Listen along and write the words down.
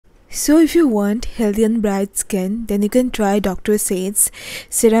So if you want healthy and bright skin, then you can try Dr. Sheth's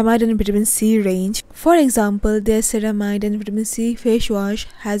ceramide and vitamin C range. For example, their ceramide and vitamin C face wash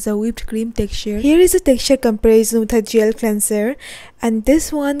has a whipped cream texture. Here is a texture comparison with a gel cleanser, and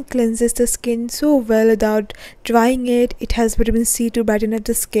this one cleanses the skin so well without drying it. It has vitamin C to brighten up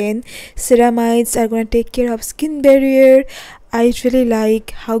the skin. Ceramides are going to take care of skin barrier. I really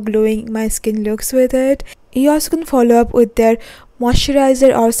like how glowing my skin looks with it. You also can follow up with their moisturizer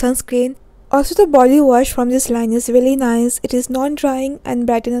or sunscreen. Also, the body wash from this line is really nice. It is non-drying and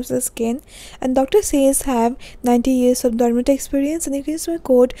brightens the skin. And Dr. Sheth have 90 years of dermatology experience, and you can use my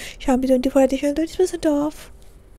code SHAMPI24 additional 30% off.